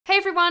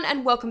everyone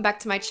and welcome back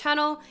to my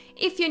channel.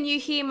 If you're new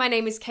here, my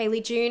name is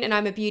Kaylee June and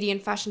I'm a beauty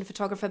and fashion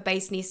photographer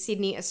based near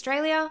Sydney,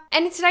 Australia.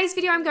 And in today's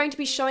video, I'm going to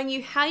be showing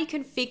you how you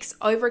can fix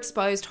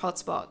overexposed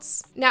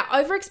hotspots. Now,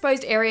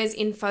 overexposed areas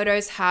in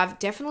photos have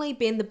definitely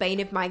been the bane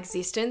of my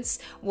existence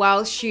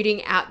while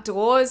shooting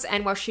outdoors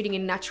and while shooting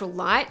in natural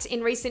light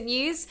in recent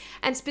years,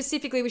 and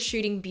specifically with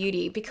shooting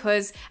beauty,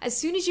 because as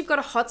soon as you've got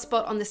a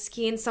hotspot on the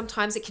skin,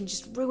 sometimes it can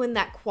just ruin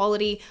that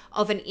quality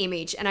of an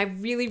image, and I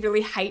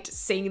really hate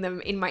seeing them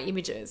in my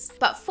images.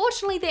 But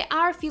fortunately, there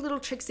are a few little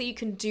tricks that you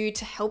can do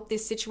to help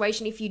this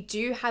situation. If you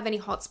do have any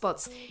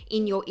hotspots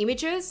in your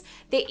images,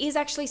 there is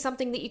actually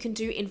something that you can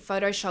do in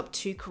Photoshop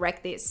to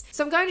correct this.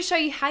 So I'm going to show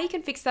you how you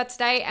can fix that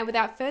today, and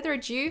without further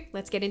ado,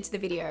 let's get into the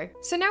video.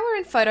 So now we're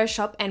in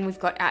Photoshop and we've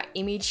got our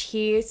image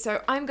here.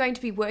 So I'm going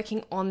to be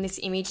working on this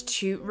image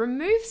to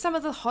remove some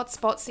of the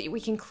hotspots that we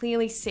can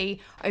clearly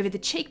see over the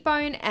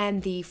cheekbone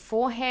and the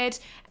forehead,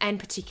 and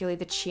particularly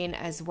the chin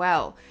as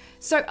well.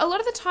 So a lot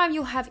of the time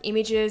you'll have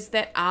images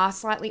that are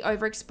slightly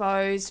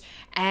overexposed,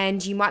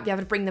 and you might be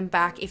able to bring them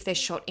back if they're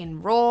shot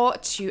in RAW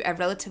to a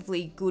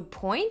relatively good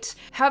point.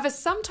 However,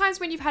 sometimes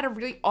when you've had a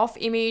really off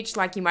image,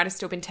 like you might have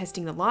still been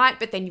testing the light,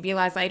 but then you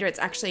realize later it's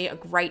actually a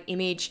great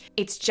image.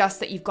 It's just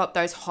that you've got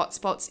those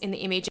hotspots in the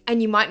image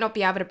and you might not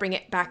be able to bring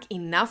it back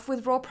enough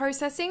with RAW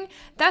processing.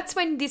 That's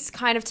when this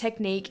kind of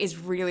technique is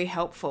really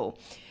helpful.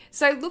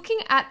 So looking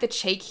at the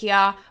cheek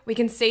here, we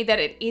can see that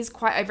it is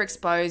quite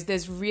overexposed.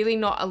 There's really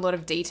not a lot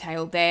of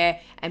detail there,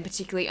 and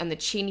particularly on the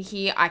chin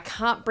here, I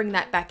can't bring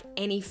that back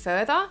any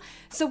further.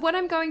 So what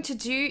I'm going to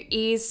do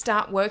is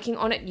start working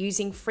on it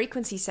using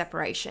frequency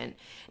separation.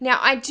 Now,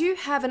 I do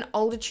have an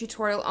older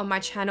tutorial on my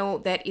channel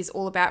that is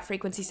all about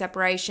frequency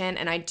separation,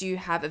 and I do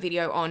have a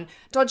video on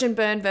dodge and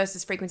burn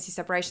versus frequency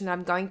separation that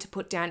I'm going to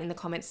put down in the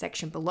comments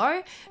section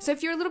below. So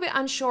if you're a little bit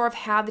unsure of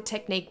how the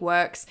technique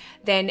works,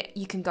 then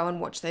you can go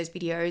and watch those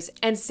videos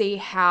and see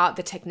how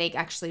the technique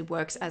actually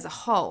works as a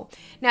whole.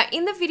 Now,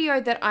 in the video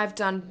that I've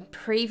done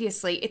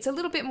previously, it's a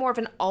little bit more of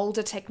an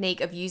older technique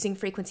of using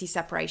frequency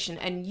separation,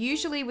 and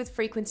usually with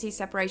frequency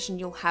separation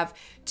you'll have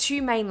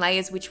two main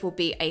layers, which will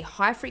be a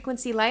high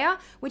frequency layer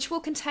which will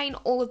contain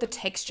all of the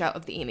texture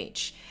of the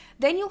image.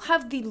 Then you'll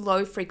have the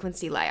low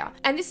frequency layer,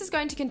 and this is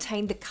going to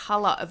contain the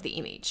color of the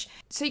image.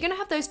 So you're going to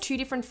have those two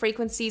different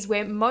frequencies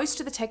where most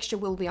of the texture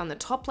will be on the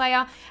top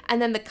layer and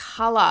then the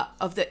color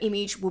of the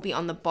image will be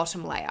on the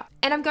bottom layer.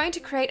 And I'm going to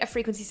create a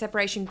frequency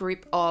separation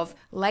group of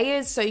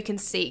layers so you can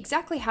see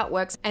exactly how it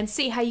works and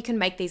see how you can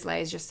make these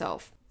layers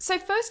yourself. So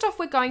first off,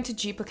 we're going to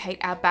duplicate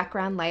our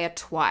background layer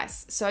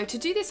twice. So to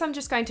do this, I'm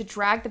just going to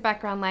drag the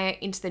background layer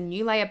into the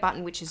new layer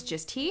button, which is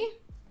just here.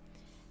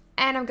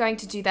 And I'm going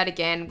to do that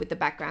again with the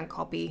background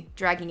copy,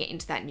 dragging it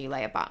into that new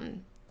layer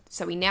button.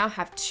 So we now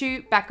have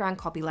two background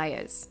copy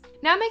layers.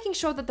 Now, making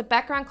sure that the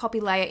background copy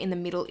layer in the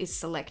middle is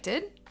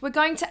selected, we're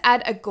going to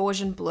add a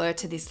Gaussian blur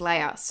to this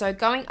layer. So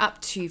going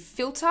up to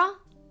Filter,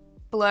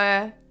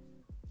 Blur,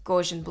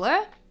 Gaussian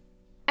Blur.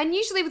 And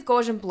usually with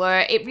Gaussian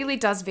blur, it really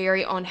does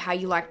vary on how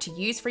you like to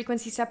use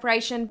frequency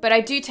separation, but I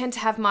do tend to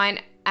have mine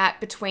at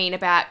between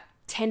about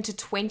 10 to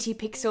 20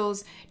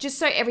 pixels, just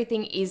so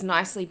everything is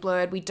nicely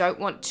blurred. We don't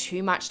want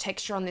too much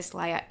texture on this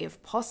layer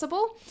if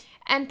possible,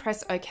 and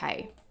press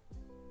OK.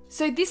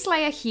 So this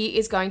layer here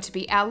is going to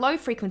be our low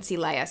frequency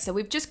layer. So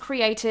we've just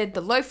created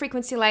the low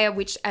frequency layer,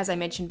 which, as I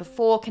mentioned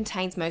before,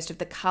 contains most of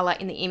the color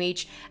in the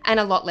image and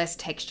a lot less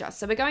texture.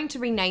 So we're going to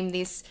rename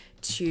this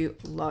to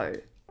low.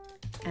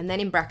 And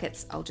then in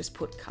brackets, I'll just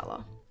put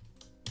color.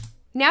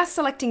 Now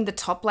selecting the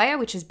top layer,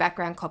 which is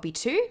background copy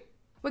 2,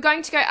 we're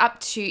going to go up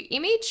to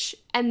image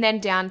and then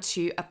down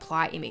to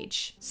apply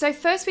image. So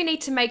first we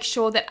need to make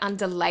sure that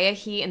under layer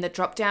here in the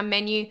drop down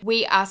menu,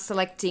 we are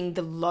selecting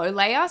the low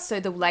layer, so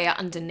the layer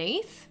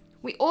underneath.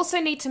 We also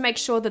need to make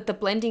sure that the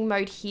blending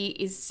mode here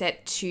is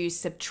set to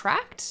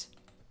subtract.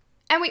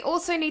 And we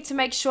also need to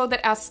make sure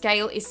that our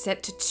scale is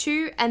set to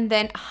 2 and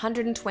then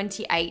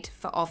 128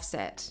 for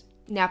offset.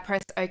 Now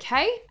press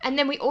OK, and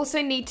then we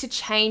also need to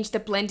change the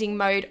blending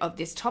mode of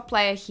this top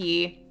layer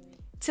here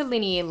to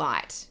linear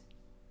light.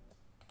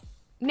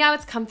 Now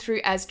it's come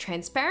through as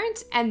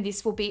transparent, and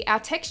this will be our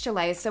texture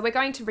layer. So we're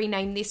going to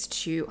rename this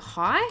to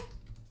high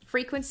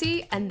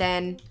frequency and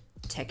then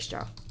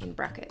texture in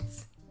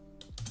brackets.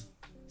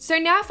 So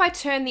now if I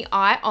turn the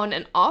eye on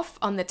and off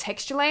on the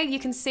texture layer, you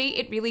can see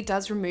it really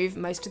does remove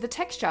most of the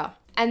texture.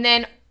 And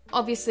then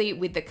obviously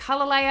with the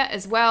color layer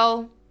as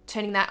well,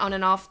 turning that on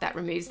and off, that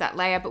removes that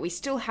layer, but we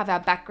still have our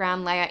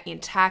background layer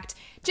intact,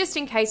 just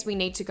in case we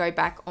need to go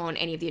back on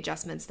any of the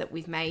adjustments that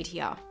we've made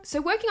here. So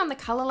working on the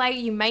color layer,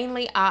 you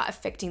mainly are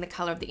affecting the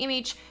color of the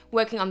image.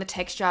 Working on the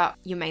texture,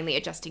 you're mainly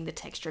adjusting the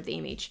texture of the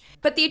image.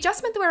 But the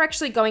adjustment that we're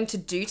actually going to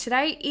do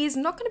today is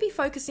not going to be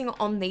focusing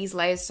on these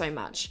layers so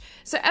much.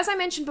 So as I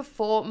mentioned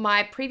before,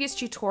 my previous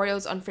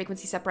tutorials on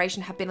frequency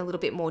separation have been a little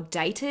bit more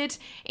dated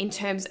in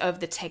terms of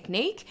the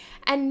technique.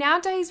 And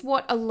nowadays,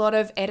 what a lot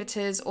of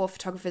editors or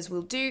photographers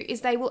will do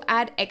is they will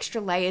add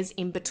extra layers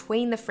in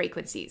between the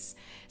frequencies.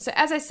 So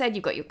as I said,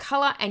 you've got got your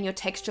color and your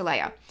texture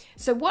layer.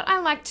 So what I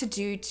like to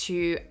do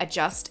to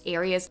adjust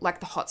areas like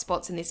the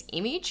hotspots in this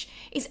image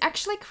is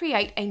actually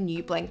create a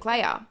new blank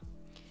layer.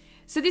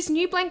 So this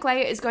new blank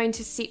layer is going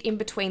to sit in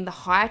between the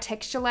higher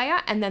texture layer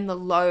and then the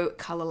low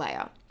color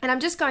layer. And I'm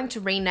just going to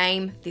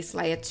rename this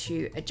layer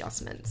to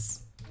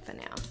adjustments for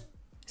now.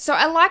 So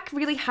I like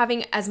really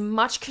having as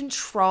much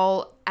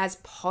control as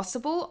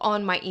possible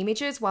on my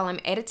images while I'm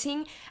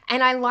editing,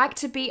 and I like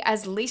to be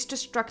as least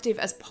destructive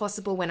as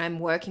possible when I'm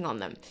working on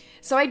them.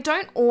 So I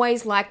don't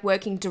always like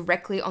working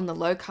directly on the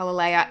low color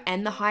layer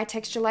and the high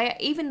texture layer,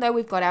 even though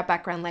we've got our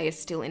background layers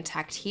still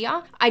intact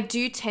here. I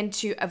do tend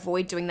to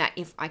avoid doing that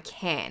if I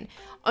can,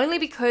 only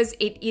because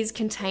it is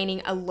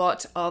containing a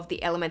lot of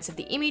the elements of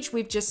the image.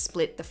 We've just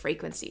split the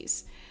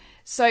frequencies.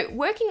 So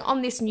working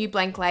on this new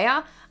blank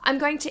layer, I'm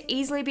going to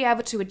easily be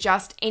able to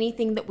adjust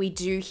anything that we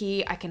do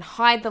here. I can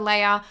hide the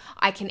layer,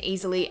 I can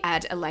easily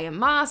add a layer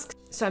mask,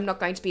 so I'm not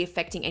going to be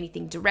affecting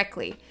anything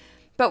directly.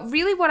 But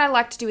really what I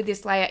like to do with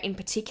this layer in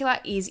particular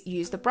is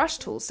use the brush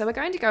tool. So we're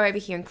going to go over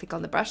here and click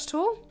on the brush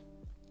tool,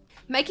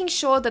 making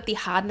sure that the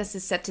hardness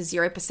is set to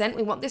 0%.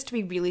 We want this to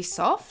be really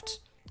soft.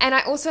 And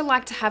I also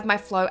like to have my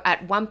flow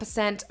at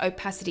 1%,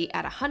 opacity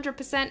at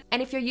 100%. And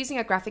if you're using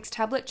a graphics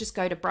tablet, just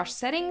go to brush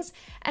settings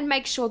and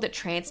make sure that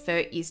transfer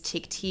is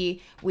ticked here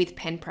with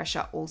pen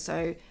pressure,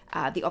 also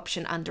the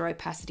option under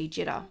opacity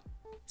jitter.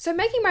 So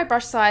making my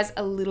brush size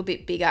a little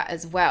bit bigger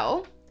as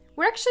well,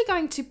 we're actually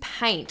going to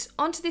paint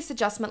onto this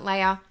adjustment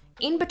layer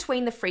in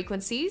between the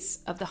frequencies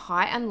of the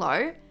high and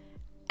low.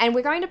 And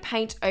we're going to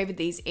paint over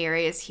these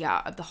areas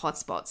here of the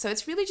hotspots. So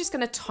it's really just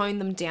going to tone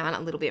them down a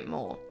little bit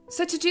more.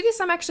 So to do this,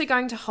 I'm actually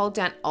going to hold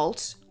down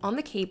Alt on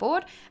the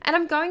keyboard, and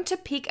I'm going to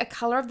pick a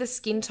color of the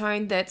skin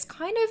tone that's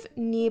kind of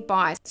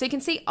nearby. So you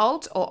can see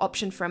Alt or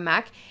Option for a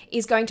Mac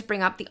is going to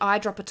bring up the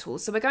eyedropper tool.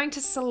 So we're going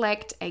to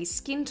select a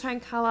skin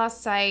tone color,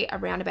 say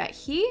around about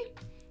here,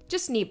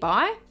 just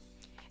nearby.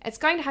 It's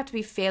going to have to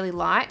be fairly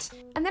light.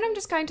 And then I'm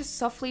just going to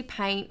softly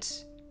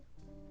paint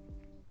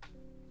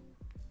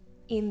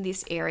in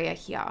this area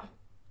here.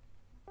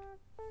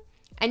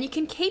 And you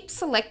can keep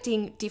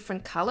selecting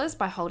different colors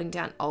by holding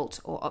down Alt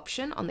or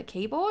Option on the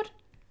keyboard.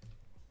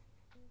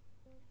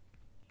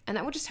 And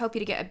that will just help you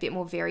to get a bit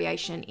more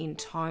variation in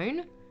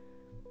tone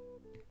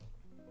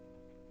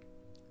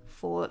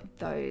for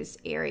those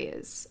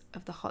areas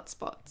of the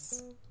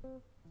hotspots.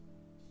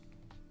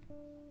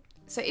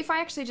 So if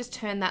I actually just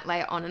turn that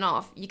layer on and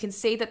off, you can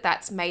see that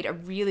that's made a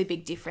really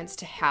big difference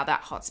to how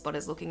that hotspot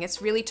is looking.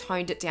 It's really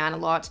toned it down a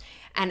lot,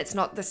 and it's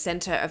not the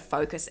center of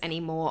focus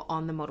anymore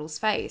on the model's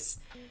face.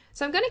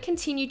 So I'm going to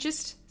continue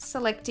just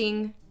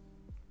selecting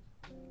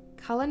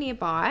color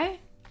nearby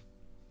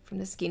from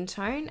the skin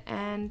tone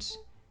and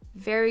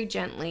very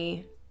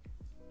gently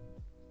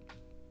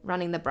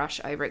running the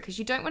brush over it, because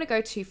you don't want to go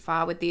too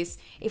far with this.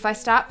 If I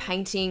start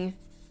painting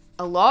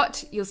a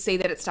lot, you'll see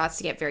that it starts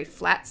to get very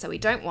flat, so we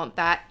don't want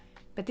that.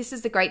 But this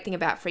is the great thing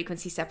about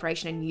frequency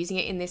separation and using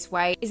it in this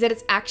way, is that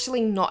it's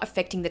actually not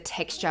affecting the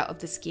texture of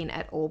the skin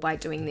at all by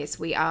doing this.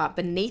 We are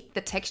beneath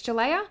the texture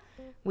layer,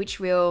 which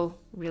will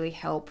really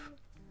help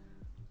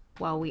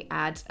while we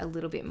add a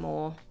little bit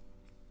more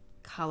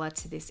color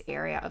to this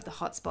area of the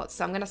hotspot.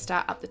 So I'm going to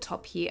start up the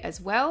top here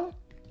as well.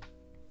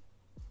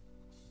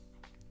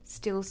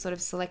 Still sort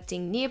of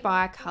selecting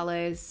nearby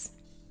colors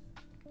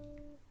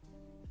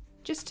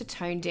just to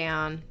tone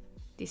down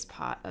this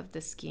part of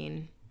the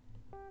skin.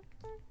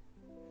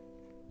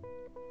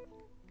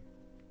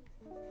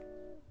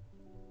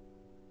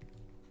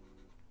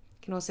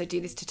 You can also do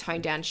this to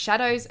tone down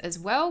shadows as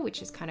well,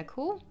 which is kind of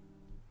cool.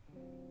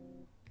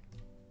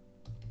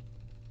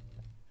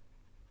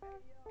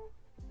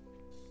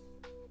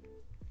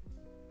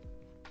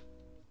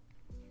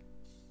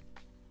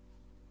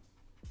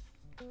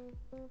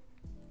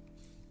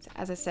 So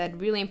as I said,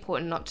 really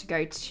important not to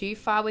go too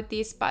far with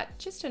this, but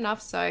just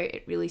enough so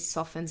it really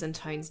softens and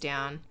tones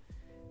down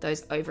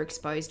those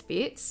overexposed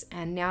bits.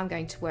 And now I'm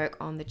going to work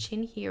on the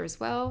chin here as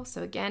well.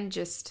 So again,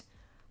 just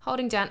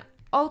holding down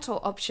Alt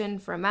or Option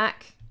for a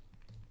Mac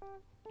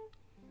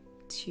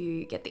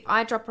to get the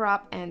eyedropper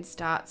up and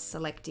start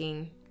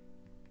selecting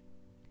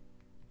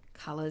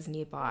colors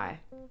nearby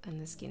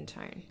and the skin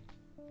tone.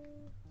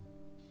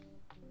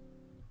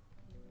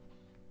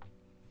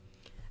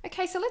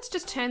 Okay, so let's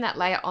just turn that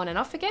layer on and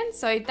off again.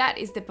 So that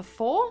is the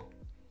before,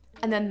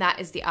 and then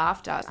that is the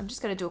after. I'm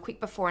just going to do a quick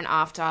before and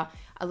after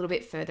a little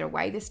bit further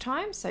away this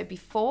time. So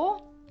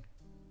before,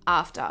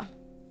 after.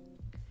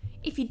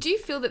 If you do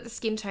feel that the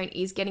skin tone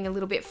is getting a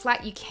little bit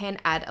flat, you can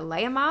add a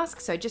layer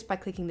mask. So just by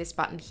clicking this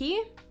button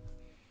here.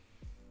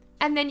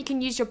 And then you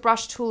can use your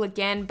brush tool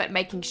again, but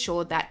making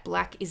sure that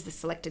black is the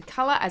selected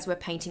color as we're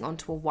painting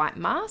onto a white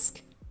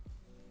mask.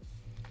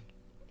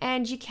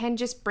 And you can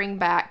just bring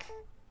back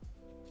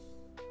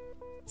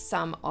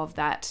some of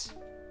that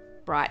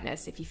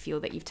brightness if you feel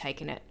that you've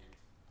taken it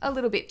a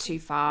little bit too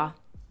far.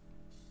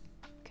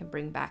 You can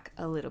bring back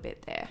a little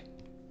bit there.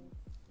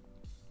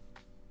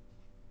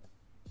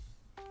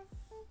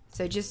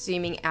 So just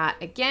zooming out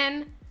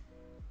again,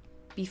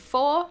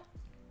 before,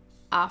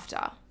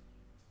 after,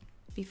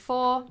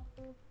 before,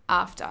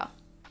 after.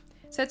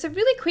 So it's a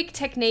really quick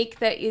technique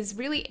that is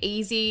really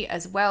easy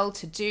as well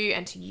to do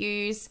and to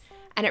use,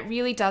 and it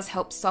really does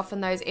help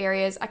soften those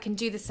areas. I can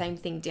do the same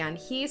thing down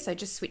here, so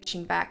just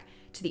switching back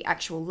to the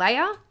actual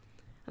layer,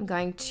 I'm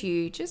going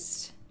to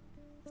just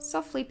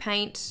softly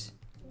paint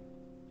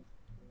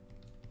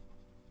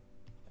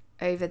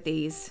over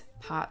these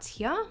parts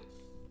here.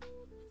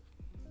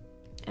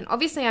 And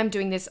obviously I'm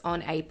doing this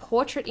on a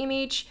portrait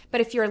image,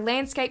 but if you're a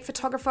landscape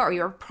photographer or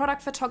you're a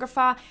product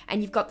photographer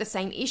and you've got the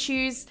same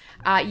issues,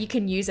 you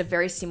can use a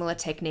very similar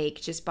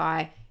technique just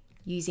by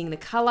using the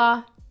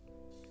color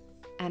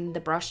and the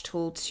brush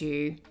tool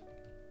to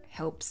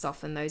help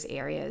soften those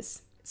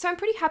areas. So I'm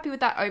pretty happy with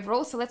that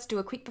overall. So let's do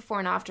a quick before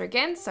and after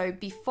again. So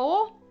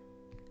before,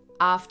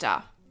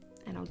 after,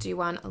 and I'll do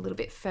one a little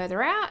bit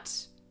further out.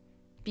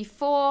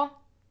 Before,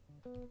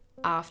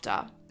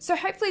 after. So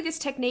hopefully this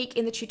technique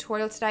in the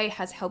tutorial today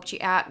has helped you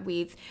out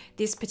with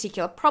this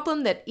particular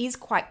problem that is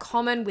quite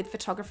common with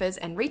photographers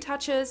and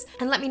retouchers.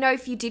 And let me know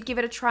if you did give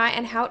it a try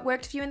and how it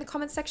worked for you in the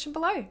comments section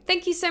below.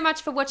 Thank you so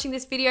much for watching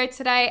this video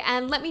today,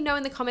 and let me know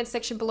in the comments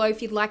section below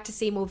if you'd like to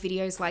see more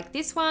videos like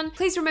this one.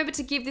 Please remember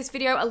to give this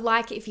video a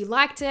like if you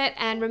liked it,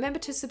 and remember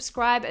to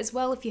subscribe as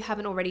well if you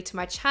haven't already to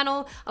my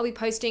channel. I'll be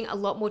posting a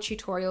lot more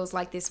tutorials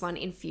like this one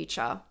in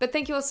future. But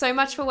thank you all so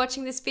much for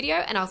watching this video,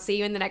 and I'll see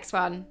you in the next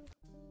one.